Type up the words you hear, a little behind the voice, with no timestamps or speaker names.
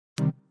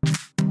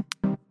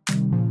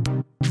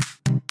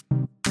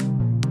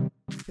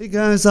Hey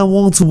guys, I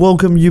want to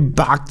welcome you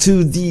back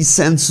to the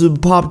Sensu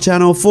Pop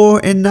channel for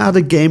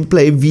another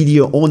gameplay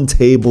video on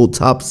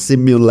Tabletop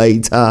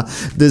Simulator.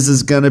 This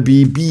is gonna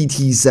be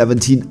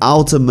BT17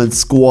 Ultimate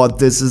Squad.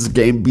 This is a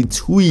game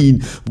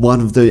between one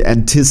of the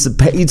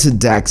anticipated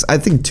decks, I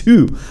think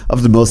two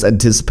of the most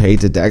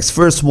anticipated decks.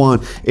 First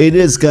one, it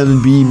is gonna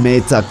be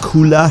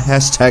Metacooler,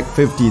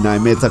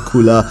 #59,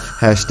 Metacooler,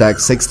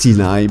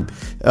 #69.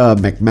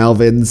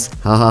 McMelvins,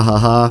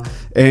 hahaha,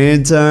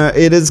 and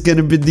it is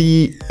gonna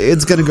be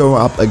it's gonna go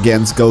up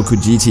against Goku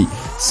GT.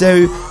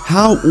 So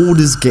how all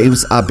these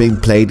games are being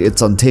played,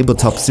 it's on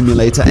Tabletop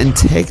Simulator, and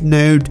take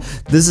note,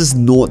 this is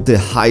not the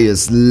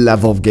highest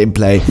level of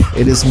gameplay.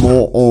 It is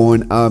more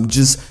on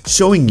just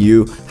showing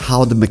you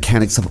how the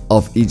mechanics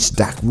of each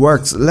deck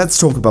works. Let's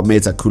talk about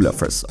Metacooler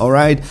first.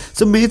 Alright,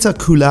 so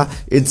Metacooler,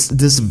 it's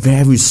this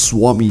very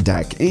swarmy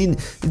deck in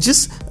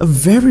just a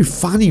very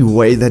funny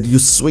way that you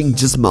swing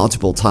just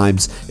multiple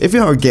times. If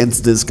you're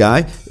against this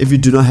guy, if you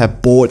do not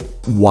have board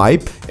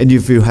wipe, and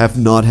if you have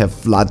not have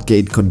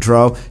floodgate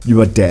control, you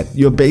are dead.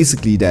 You're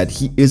basically dead.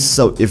 He is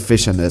so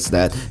efficient as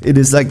that. It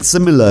is like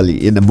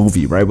similarly in a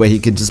movie, right, where he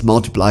can just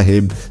multiply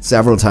him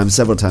several times,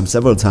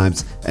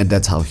 and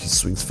that's how he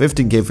swings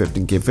 15k,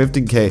 15k,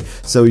 15k.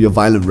 So your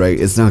violent ray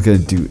is not gonna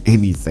do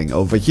anything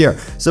over here.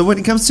 So when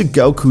it comes to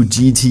Goku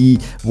GT,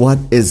 what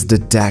is the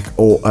deck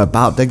all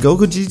about? The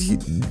Goku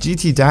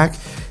GT deck,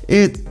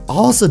 it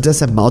also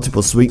does have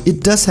multiple swing.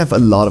 It does have a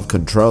lot of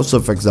control. So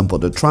for example,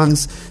 the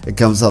Trunks, it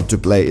comes up to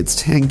play,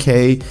 it's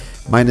 10k,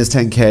 minus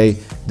 10k.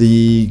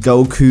 The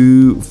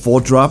Goku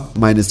 4-drop,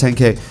 minus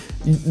 10k.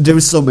 There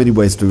is so many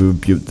ways to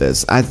build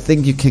this. I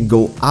think you can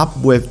go up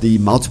with the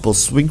multiple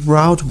swing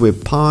route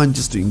with pawn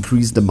just to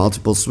increase the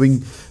multiple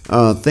swing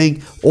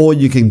thing, or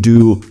you can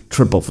do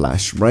triple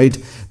flash, right?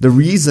 The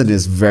reason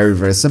is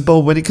very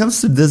simple. When it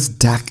comes to this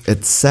deck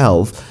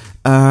itself,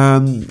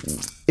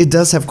 it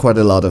does have quite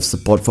a lot of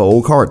support for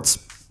all cards.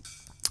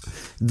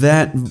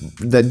 That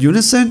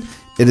unison,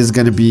 it is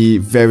going to be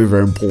very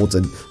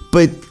important.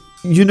 But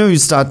you know, you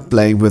start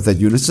playing with that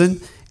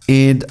unison,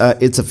 and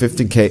it's a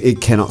 15k.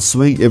 It cannot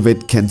swing. If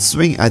it can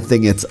swing, I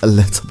think it's a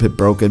little bit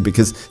broken,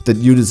 because that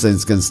unison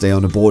is going to stay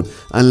on the board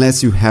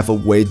unless you have a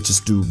way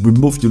just to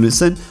remove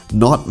unison,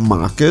 not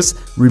markers.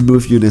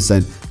 Remove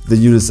unison. The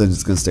unison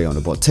is going to stay on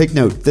the board. Take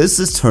note, this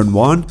is turn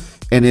 1.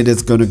 And it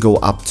is going to go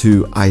up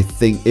to, I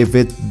think, if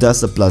it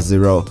does a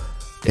 +0,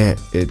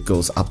 it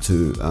goes up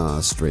to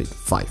straight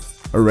 5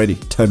 already.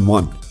 Turn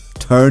 1.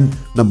 Turn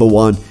number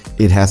 1,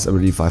 it has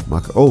already 5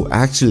 marker. Oh,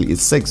 actually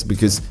it's 6,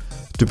 because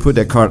to put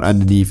that card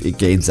underneath, it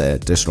gains an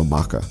additional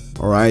marker.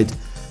 Alright,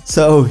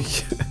 so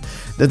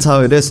that's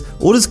how it is.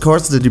 All these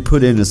cards that you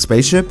put in a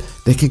spaceship,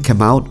 they can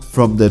come out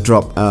from the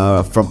drop,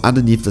 from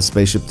underneath the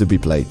spaceship to be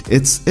played.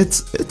 It's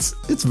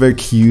very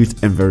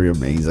cute and very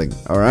amazing.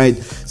 All right,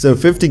 so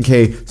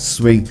 15k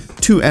swing,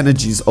 2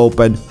 energies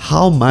open.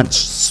 How much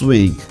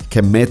swing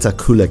can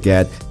Metacooler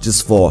get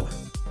just for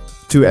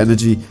 2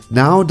 energy?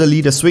 Now the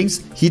leader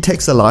swings, he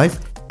takes a life,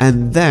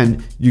 and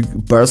then you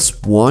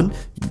burst 1,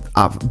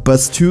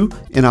 burst 2,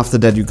 and after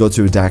that you go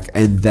to a deck,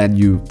 and then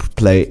you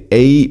play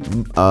a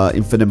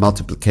infinite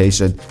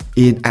multiplication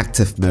in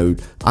active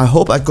mode. I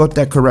hope I got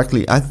that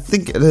correctly. I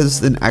think it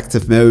is in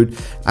active mode,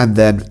 and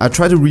then I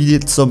try to read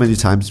it so many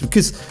times,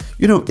 because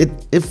you know,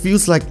 it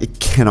feels like it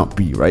cannot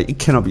be, right? It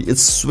cannot be. It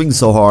swings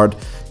so hard,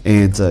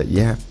 and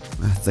yeah,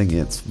 I think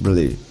it's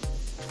really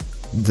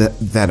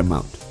that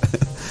amount.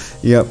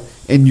 Yep.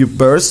 And you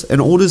burst, and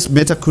all this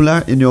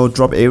Metacooler in your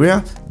drop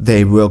area,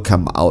 they will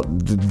come out.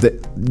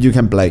 You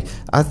can play,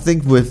 I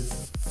think with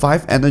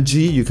 5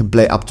 energy, you can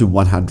play up to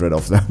 100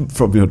 of them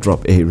from your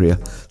drop area.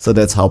 So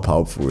that's how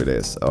powerful it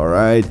is.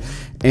 Alright,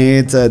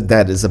 and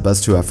that is a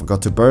burst 2, I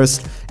forgot to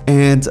burst.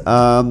 And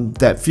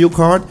that field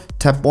card,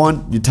 tap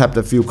 1, you tap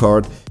the field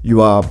card,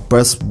 you are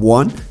burst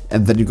 1,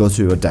 and then you go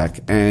to your deck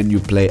and you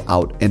play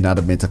out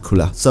another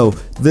Metacooler. So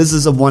this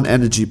is a 1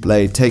 energy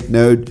play. Take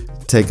note.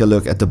 Take a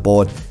look at the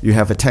board. You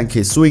have a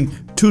 10k swing,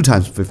 2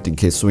 times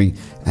 15k swing,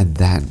 and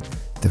then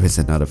there is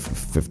another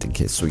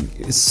 15k swing.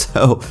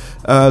 So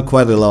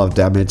quite a lot of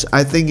damage.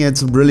 I think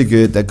it's really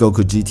good that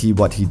Goku GT,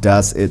 what he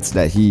does, it's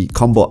that he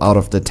combo out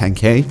of the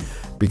 10k,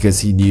 because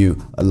he knew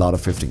a lot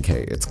of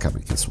 15k it's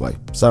coming his way.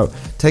 So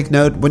take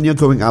note, when you're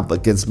going up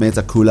against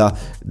Metacooler,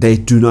 they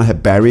do not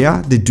have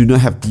barrier, they do not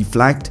have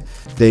deflect.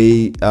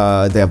 They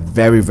are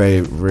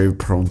very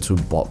prone to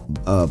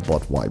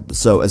bot wipe.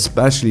 So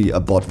especially a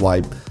bot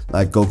wipe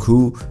like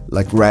Goku,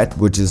 like Red,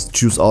 which is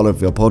choose all of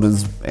your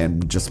opponents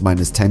and just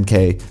minus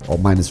 10k or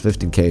minus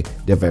 15k,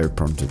 they're very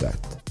prone to that.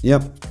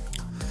 Yep.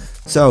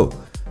 So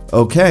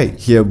okay,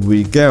 here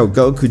we go.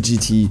 Goku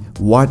GT,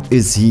 what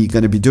is he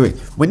gonna be doing?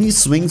 When he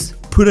swings,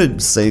 put a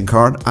Saiyan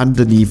card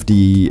underneath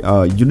the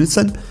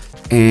unison,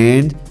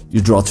 and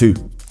you draw 2.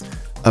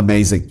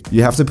 Amazing.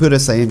 You have to put a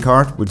Saiyan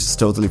card, which is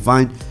totally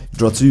fine.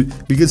 Draw 2,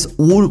 because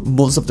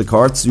most of the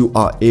cards you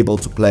are able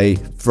to play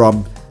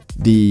from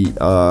the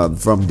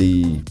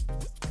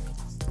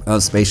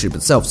spaceship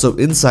itself. So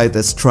inside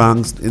there's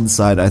Trunks,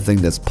 inside I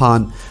think there's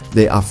Pan.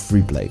 They are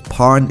free play.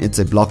 Pan, it's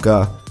a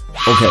blocker.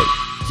 Okay,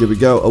 Here we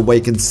go.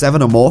 Awaken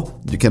 7 or more.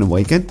 You can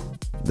awaken.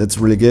 That's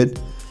really good.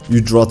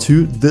 You draw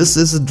 2. This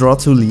is a draw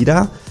 2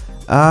 leader.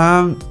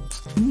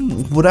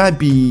 Would I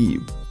be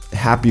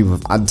happy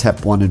with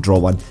untap 1 and draw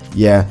 1?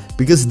 Yeah,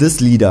 because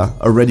this leader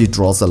already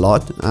draws a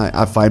lot.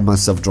 I find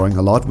myself drawing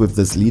a lot with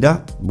this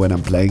leader when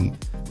I'm playing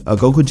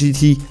Goku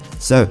GT.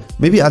 So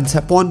maybe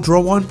untap 1,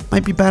 draw 1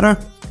 might be better.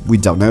 We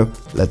don't know.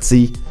 Let's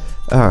see.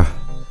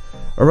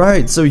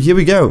 Alright, so here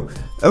we go.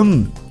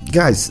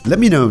 Guys, let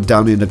me know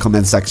down in the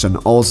comment section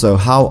also,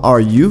 how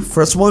are you?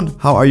 First one,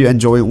 how are you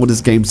enjoying all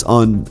these games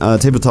on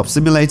Tabletop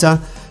Simulator?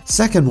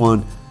 Second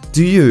one,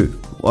 do you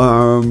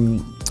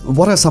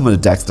what are some of the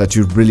decks that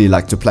you really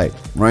like to play,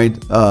 right?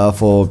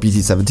 For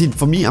BT17.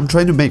 For me, I'm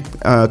trying to make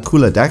a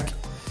cooler deck,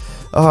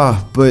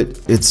 but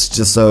it's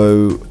just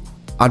so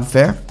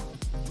unfair.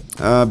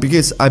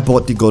 Because I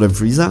bought the Golden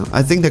Freezer.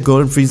 I think the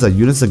Golden Freezer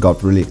units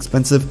got really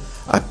expensive.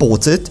 I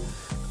bought it,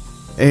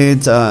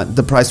 and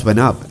the price went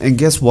up. And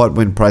guess what?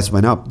 When price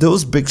went up,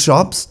 those big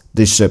shops,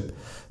 they ship.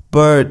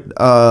 But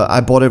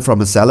I bought it from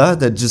a seller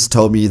that just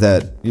told me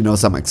that, you know,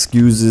 some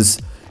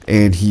excuses,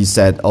 and he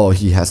said, oh,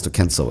 he has to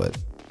cancel it.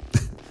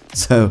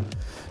 So,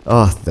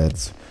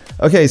 that's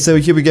okay. So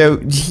here we go.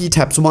 He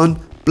taps 1.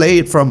 Play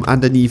it from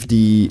underneath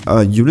the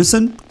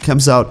unison.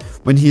 Comes out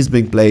when he's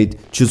being played.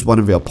 Choose one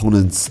of your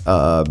opponent's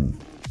battle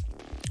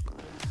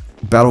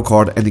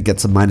card, and it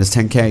gets a minus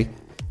 10k.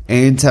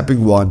 And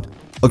tapping 1.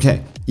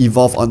 Okay,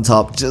 evolve on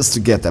top just to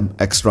get them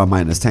extra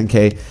minus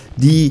 10k.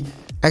 The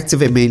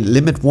activate main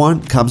limit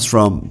 1 comes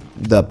from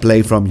the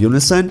play from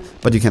unison,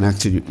 but you can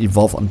actually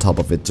evolve on top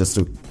of it just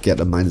to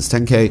get a minus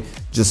 10k,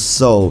 just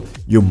so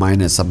you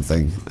minus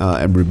something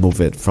and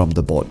remove it from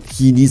the board.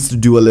 He needs to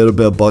do a little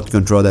bit of board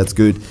control. That's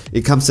good.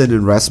 It comes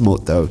in rest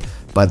mode though,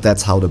 but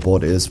that's how the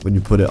board is when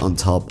you put it on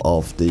top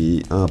of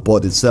the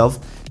board itself.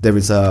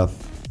 There's a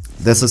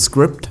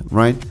script,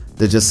 right,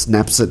 that just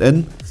snaps it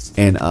in,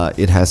 and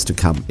it has to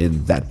come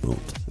in that mode,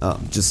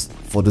 just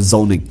for the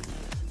zoning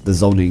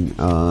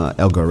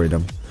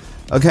algorithm.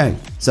 Okay,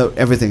 so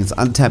everything is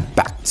untapped.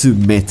 Back to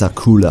Meta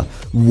Cooler.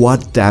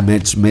 What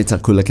damage Meta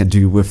Cooler can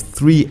do with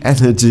 3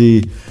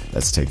 energy?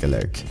 Let's take a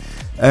look.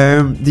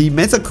 The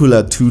Meta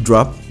Cooler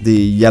 2-drop, the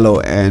yellow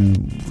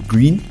and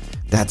green,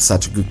 that's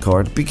such a good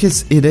card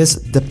because it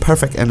is the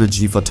perfect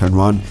energy for turn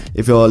 1.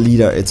 If you're a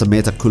leader, it's a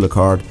Meta Cooler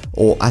card,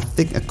 or I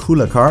think a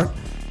cooler card,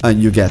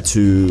 and you get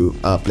to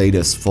play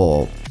this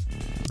for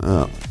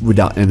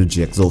without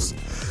energy exhaust.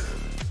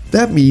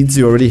 That means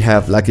you already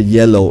have like a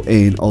yellow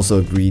and also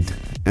a green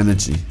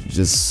energy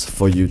just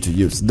for you to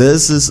use.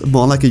 This is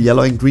more like a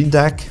yellow and green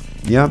deck.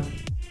 Yeah.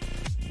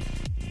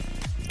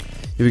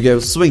 Here we go.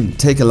 Swing,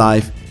 take a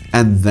life,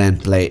 and then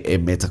play a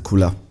Meta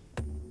Cooler.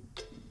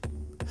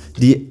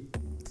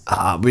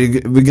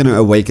 We're gonna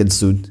awaken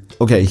soon.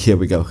 Okay, here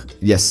we go.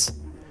 Yes.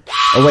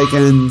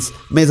 Awakens,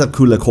 Meta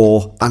Cooler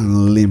Core,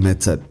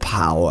 unlimited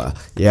power.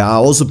 Yeah, I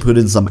also put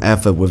in some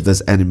effort with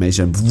this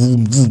animation.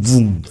 Vroom, vroom,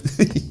 vroom.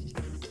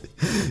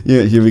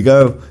 Yeah, here we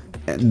go.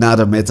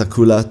 Another Meta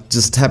Cooler.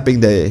 Just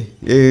tapping the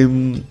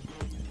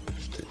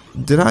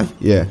did I?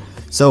 Yeah.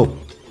 So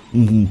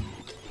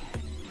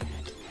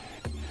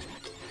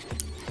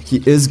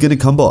he is gonna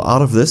combo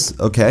out of this.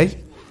 Okay.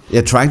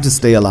 Yeah, trying to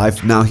stay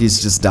alive. Now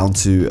he's just down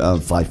to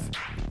 5.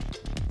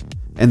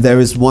 And there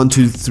is 1,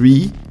 2,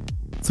 3,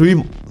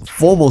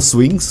 4 more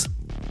swings,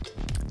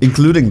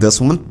 including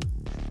this one.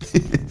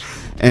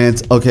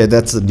 And okay,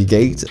 that's a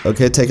negate.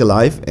 Okay, take a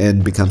life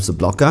and becomes a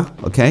blocker.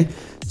 Okay,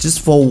 just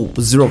for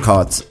 0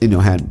 cards in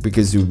your hand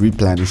because you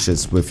replenish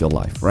this with your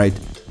life, right?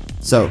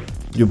 So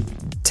you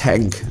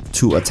tank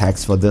 2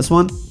 attacks for this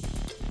one.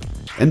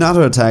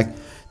 Another attack.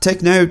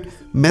 Take note,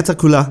 Meta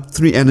Cooler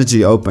 3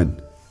 energy open.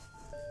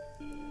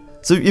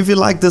 So if you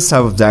like this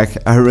type of deck,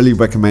 I really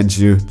recommend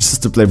you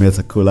just to play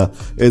Meta Cooler.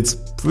 It's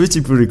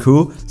pretty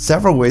cool.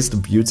 Several ways to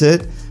build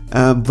it,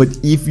 but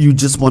if you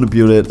just want to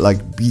build it like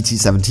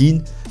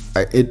BT17,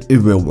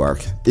 it will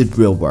work. It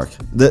will work.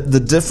 The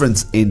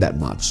difference ain't that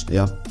much,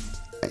 yeah,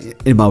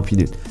 in my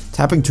opinion.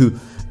 Tapping 2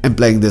 and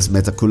playing this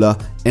Meta Cooler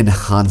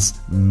enhance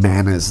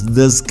menace.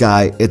 This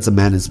guy, it's a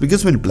menace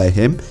because when you play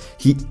him,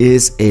 he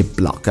is a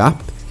blocker.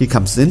 He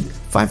comes in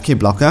 5k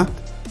blocker,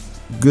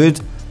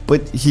 good.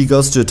 But he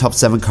goes to the top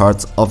 7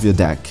 cards of your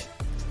deck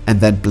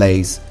and then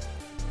plays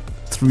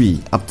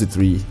up to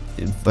 3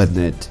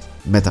 infinite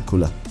Meta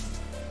Cooler.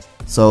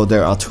 So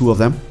there are 2 of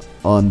them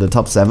on the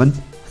top 7.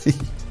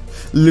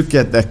 Look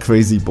at that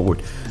crazy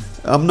board.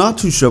 I'm not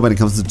too sure when it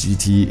comes to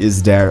GT,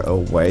 is there a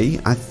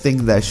way? I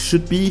think there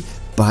should be,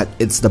 but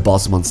it's the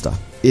boss monster.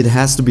 It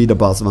has to be the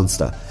boss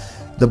monster.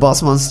 The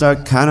boss monster,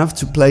 kind of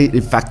to play it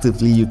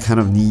effectively, you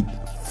kind of need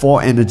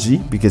 4 energy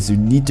because you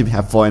need to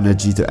have 4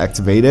 energy to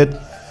activate it.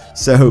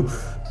 So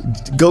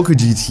Goku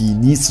GT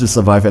needs to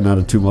survive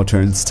another 2 more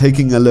turns.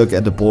 Taking a look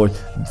at the board,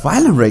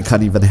 Violent Rage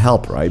can't even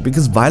help, right?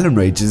 Because Violent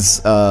Rage is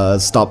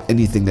stop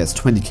anything that's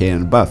 20k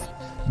and above.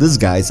 These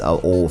guys are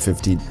all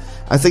 15.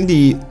 I think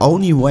the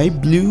only way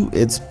blue,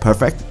 it's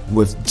perfect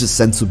with just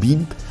Sensu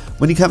Beam.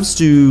 When it comes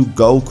to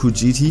Goku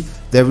GT,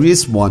 There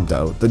is one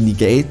though, the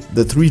negate,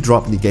 the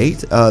 3-drop negate,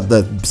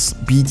 the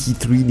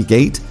BT3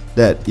 negate,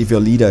 that if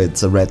your leader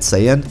it's a red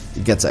Saiyan,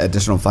 it gets an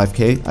additional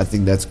 5k. I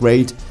think that's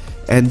great.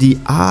 And the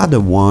other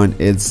one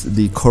is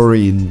the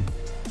Korean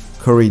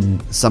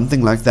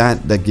something like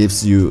that, that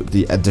gives you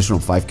the additional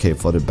 5k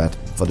for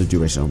the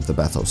duration of the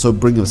battle. So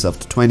bring yourself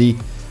to 20.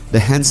 The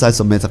hand size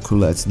of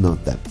Metacooler is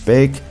not that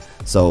big,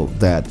 so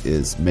that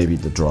is maybe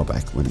the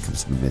drawback when it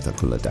comes to the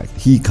Metacooler deck.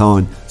 He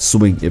can't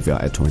swing if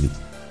you're at 20,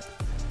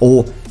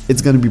 or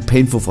it's gonna be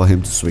painful for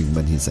him to swing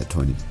when he's at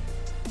 20.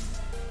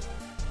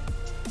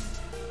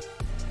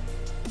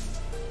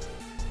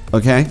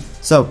 Okay,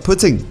 so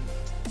putting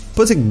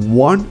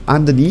one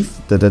underneath.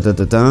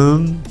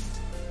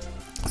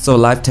 So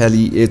life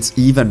tally, it's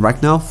even right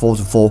now,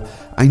 4-4.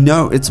 I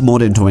know it's more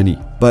than 20,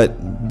 but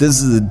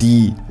this is a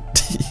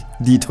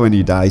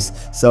D20 dice.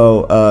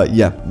 So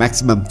yeah,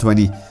 maximum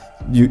 20.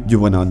 You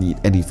will not need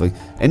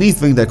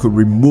anything that could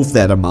remove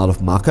that amount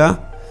of marker.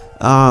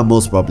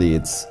 Most probably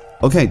it's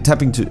okay.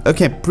 Tapping to,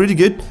 okay, pretty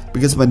good,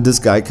 because when this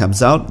guy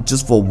comes out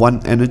just for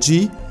 1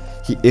 energy,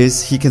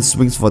 he can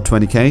swing for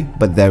 20k,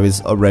 but there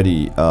is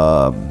already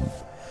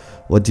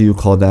what do you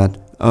call that,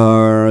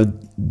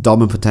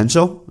 dominant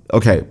potential.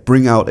 Okay,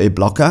 bring out a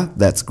blocker,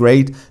 that's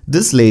great.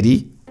 This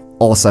lady,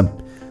 awesome.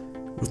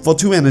 For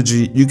 2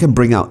 energy, you can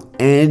bring out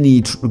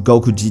any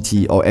Goku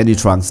GT or any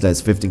Trunks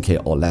that's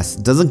 15k or less.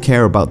 Doesn't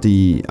care about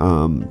the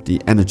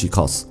energy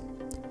cost.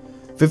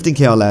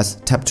 15k or less,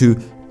 tap 2,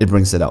 it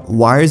brings it out.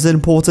 Why is it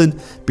important?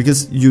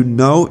 Because you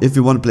know, if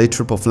you want to play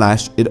triple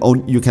flash,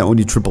 you can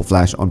only triple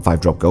flash on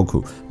 5-drop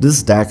Goku.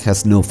 This deck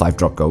has no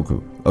 5-drop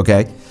Goku,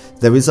 okay?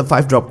 There is a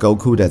 5-drop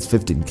Goku that's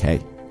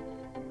 15k.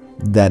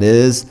 That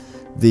is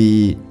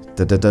the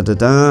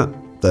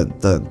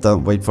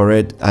wait for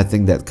it. I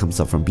think that comes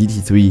up from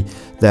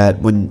BT3, that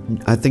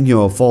when I think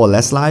you're 4 or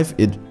less life,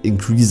 it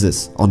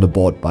increases on the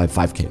board by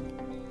 5k.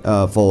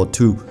 For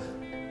 2,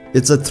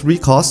 it's a 3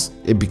 cost,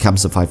 it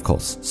becomes a 5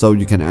 cost, so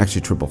you can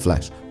actually triple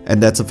flash,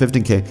 and that's a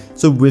 15k.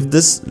 So with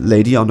this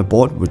lady on the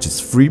board, which is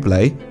free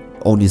play,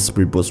 only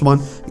speed boost 1,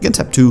 you can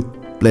tap 2,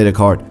 play the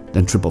card,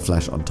 then triple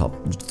flash on top.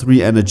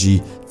 3 energy,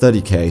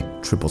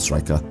 30k, triple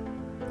striker.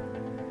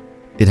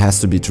 It has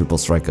to be triple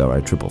striker,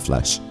 right? Triple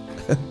flash.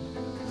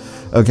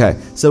 Okay,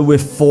 so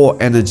with 4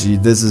 energy,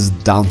 this is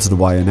down to the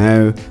wire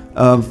now.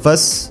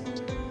 First,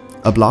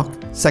 a block.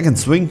 Second,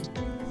 swing.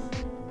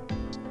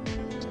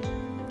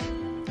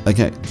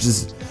 Okay,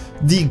 just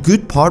the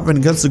good part when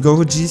it comes to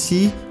Goku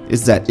GT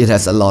is that it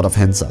has a lot of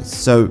hand size.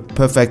 So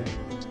perfect.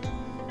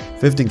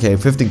 15k,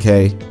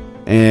 15k,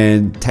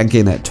 and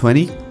 10k at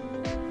 20.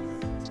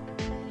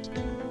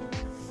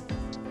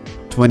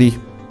 20.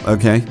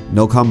 Okay,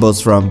 no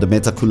combos from the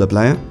Metacooler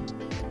player.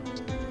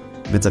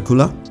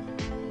 Metacooler.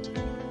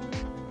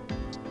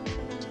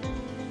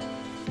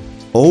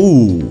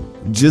 Oh,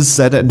 just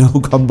said it,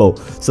 no combo.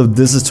 So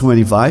this is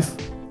 25.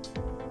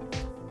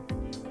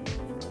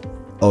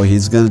 Oh,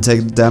 he's gonna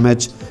take the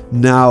damage.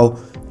 Now,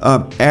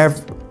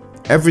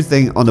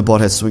 everything on the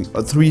board has swing.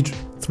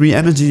 3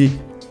 energy.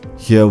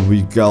 Here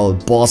we go,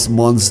 boss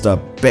monster.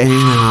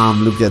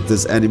 Bam! Look at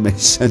this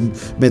animation.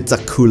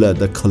 Metacooler,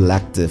 the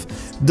collective.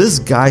 This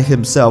guy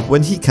himself,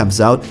 when he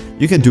comes out,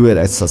 you can do it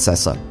as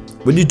successor.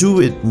 When you do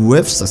it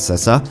with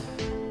successor,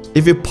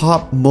 if you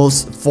pop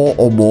most 4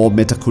 or more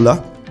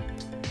Metacooler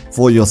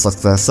for your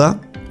successor,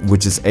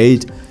 which is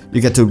 8,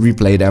 you get to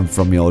replay them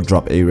from your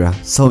drop area.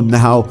 So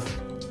now,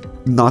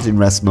 not in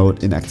rest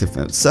mode, in active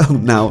mode. So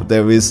now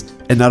there is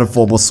another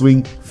 4 more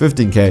swing,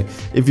 15k.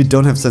 If you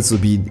don't have Sensu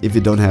Bean, if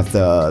you don't have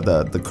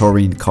the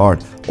Korean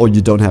card, or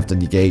you don't have the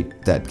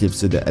negate that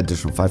gives you the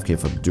additional 5k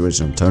for the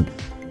duration of turn,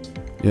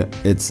 yeah,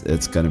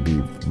 it's gonna be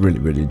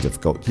really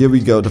difficult. Here we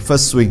go, the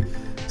first swing,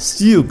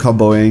 still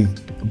comboing,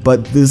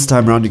 but this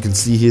time around you can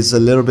see he's a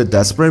little bit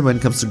desperate when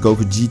it comes to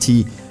Goku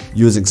GT,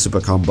 using super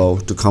combo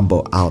to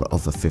combo out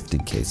of a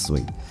 15k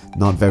swing.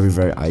 Not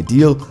very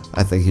ideal.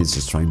 I think he's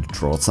just trying to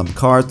draw some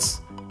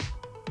cards.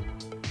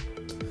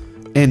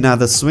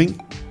 Another swing.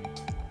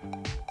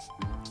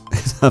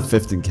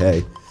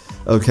 15k.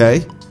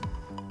 Okay.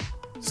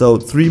 So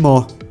 3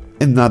 more.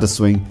 Another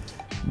swing.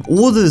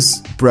 All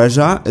this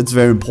pressure, it's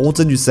very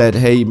important. You said,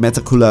 hey,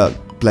 Metacooler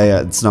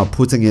player, it's now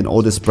putting in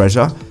all this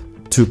pressure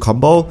to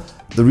combo.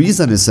 The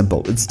reason is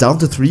simple. It's down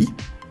to 3.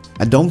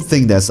 I don't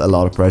think there's a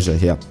lot of pressure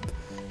here.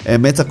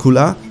 And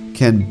Metacooler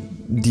can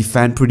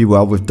defend pretty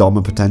well with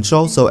dominant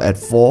potential, so at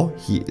 4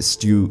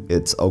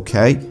 it's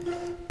okay,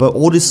 but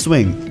all this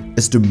swing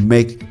is to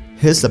make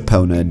his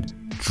opponent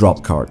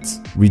drop cards,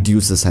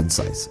 reduce his hand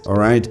size. All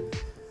right,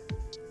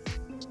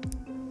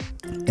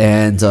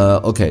 and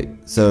okay,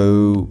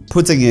 so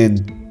putting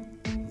in,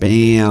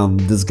 bam,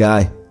 this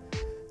guy,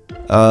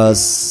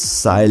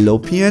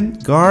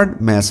 Cylopian guard,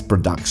 mass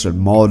production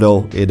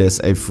model. It is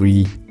a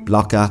free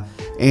blocker.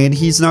 And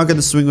he's not going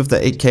to swing with the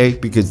 8k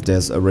because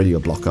there's already a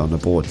blocker on the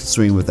board.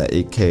 Swing with the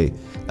 8k,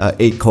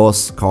 8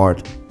 cost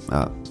card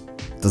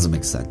doesn't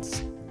make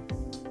sense.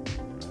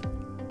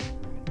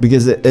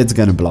 Because it's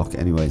going to block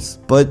anyways.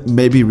 But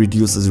maybe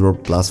reduces your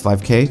plus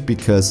 5k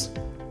because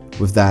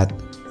with that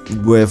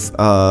with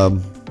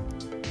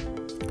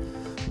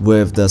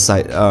the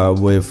side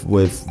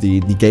with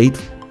the negate,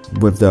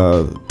 with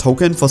the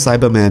token for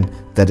Cyberman,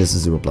 that is a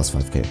 0 plus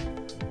 5k.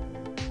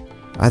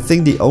 I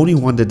think the only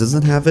one that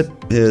doesn't have it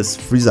is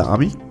Frieza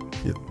Army,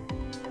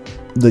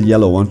 the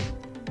yellow one.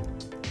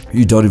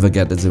 You don't even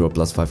get the 0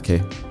 plus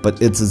 5k,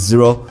 but it's a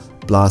 0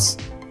 plus,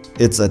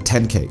 it's a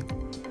 10k.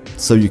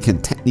 So you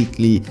can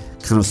technically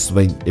kind of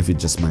swing if you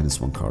just minus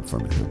 1 card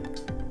from your hand.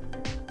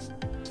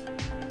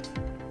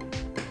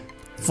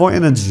 For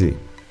energy.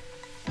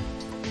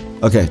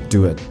 Okay,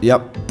 do it.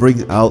 Yep,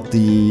 bring out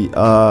the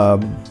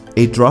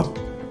 8 drop.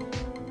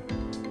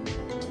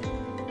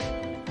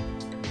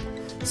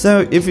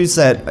 So if you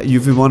said,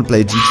 if you want to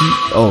play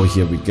GT, oh,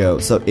 here we go.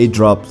 So 8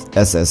 drop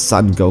SS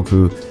Sun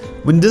Goku.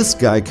 When this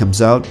guy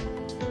comes out,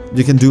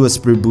 you can do a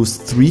Spirit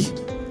Boost 3.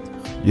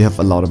 You have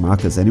a lot of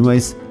markers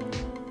anyways.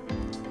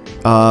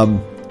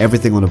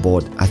 Everything on the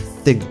board, I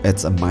think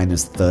it's a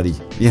minus 30.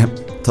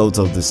 Yep,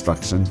 total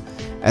destruction.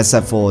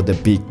 Except for the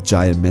big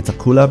giant Meta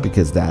Cooler,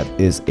 because that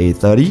is a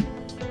 30.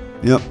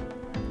 Yep.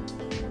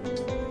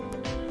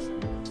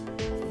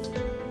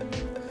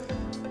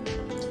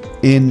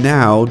 And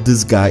now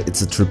this guy,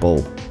 it's a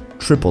triple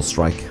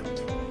strike.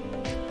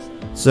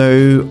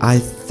 So I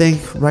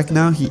think right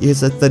now he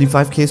is at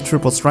 35k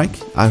triple strike.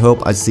 I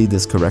hope I see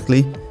this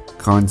correctly.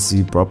 Can't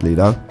see properly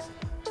though.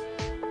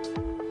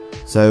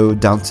 So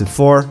down to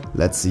 4.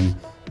 Let's see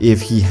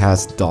if he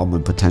has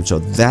dormant potential.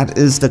 That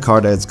is the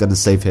card that's gonna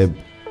save him.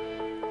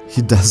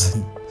 He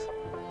doesn't.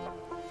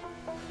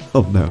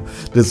 Oh no.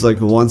 There's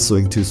like 1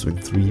 swing, 2 swing,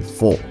 3,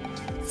 4.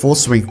 4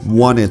 swing,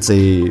 1 it's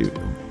a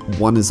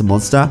 1 is a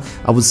monster.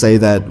 I would say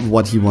that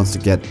what he wants to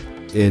get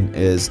in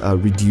is a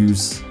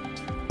reduce.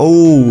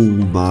 Oh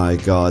my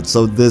god.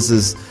 So this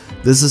is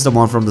the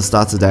one from the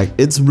starter deck.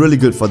 It's really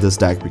good for this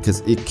deck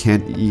because it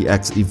can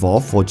EX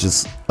evolve for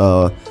just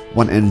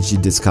 1 energy,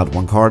 discard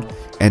 1 card,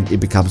 and it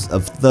becomes a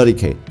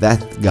 30k.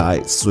 That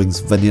guy swings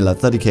vanilla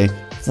 30k,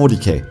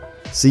 40k.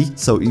 See?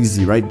 So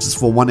easy, right? Just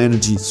for 1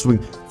 energy, swing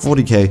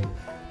 40k.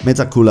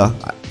 Meta Cooler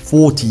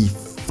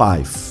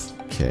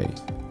 45k.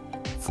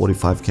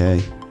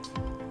 45k.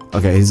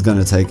 Okay, he's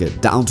gonna take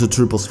it down to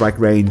triple strike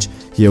range.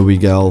 Here we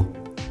go.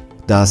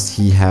 Does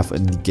he have a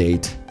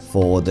negate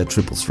for the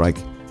triple strike?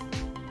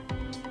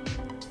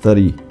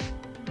 30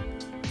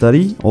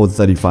 or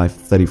 35?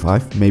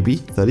 35 maybe.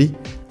 30,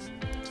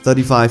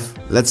 35.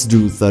 Let's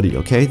do 30.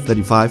 Okay,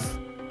 35,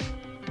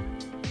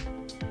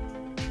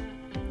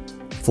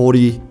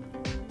 40,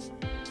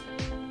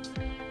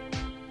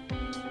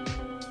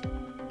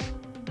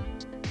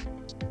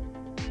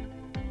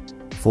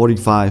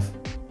 45,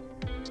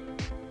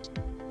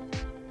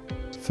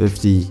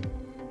 50,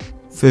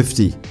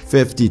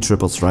 50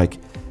 triple strike.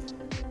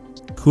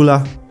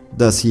 Cooler,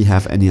 does he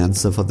have any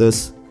answer for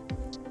this?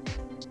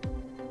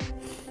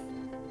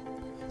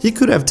 He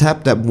could have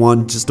tapped that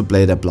one just to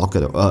play that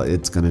blocker.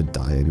 It's gonna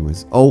die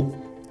anyways. Oh,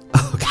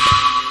 okay.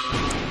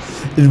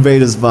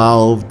 Invader's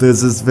Vow.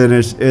 This is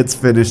finished. It's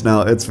finished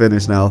now. It's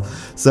finished now.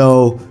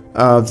 So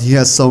he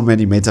has so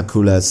many Meta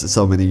Coolers,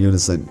 so many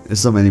Unison,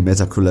 so many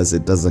Meta Coolers.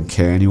 It doesn't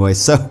care anyway.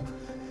 So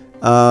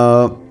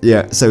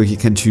yeah. So he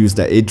can choose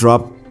the 8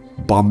 drop,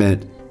 bomb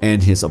it,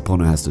 and his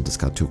opponent has to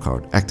discard 2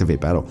 cards.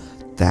 Activate battle.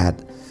 That.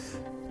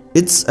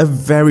 It's a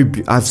very...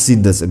 I've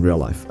seen this in real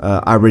life.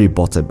 I already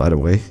bought it, by the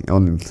way,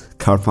 on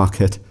Card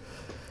Market.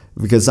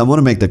 Because I want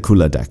to make the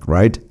cooler deck,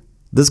 right?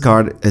 This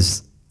card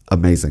is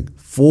amazing.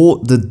 For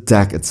the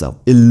deck itself,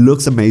 it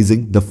looks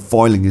amazing. The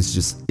foiling is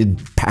just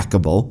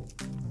impeccable.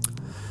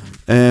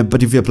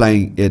 But if you're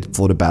playing it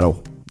for the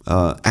battle,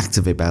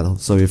 activate battle.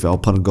 So if your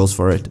opponent goes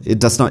for it, it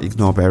does not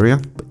ignore barrier.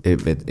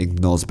 If it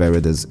ignores barrier,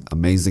 it is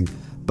amazing.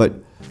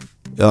 But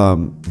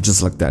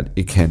just like that,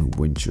 it can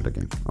win you the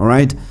game.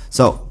 Alright?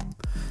 So...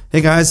 hey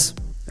guys,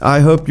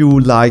 I hope you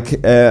like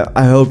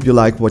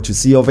what you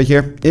see over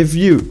here. If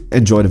you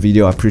enjoyed the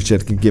video, I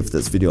appreciate it. You can give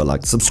this video a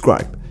like,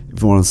 subscribe.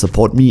 If you want to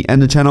support me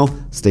and the channel,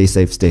 stay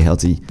safe, stay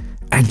healthy.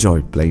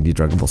 Enjoy playing the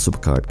Dragon Ball Super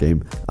card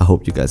game. I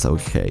hope you guys are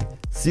okay.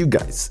 See you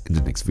guys in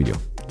the next video.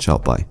 Ciao,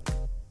 bye.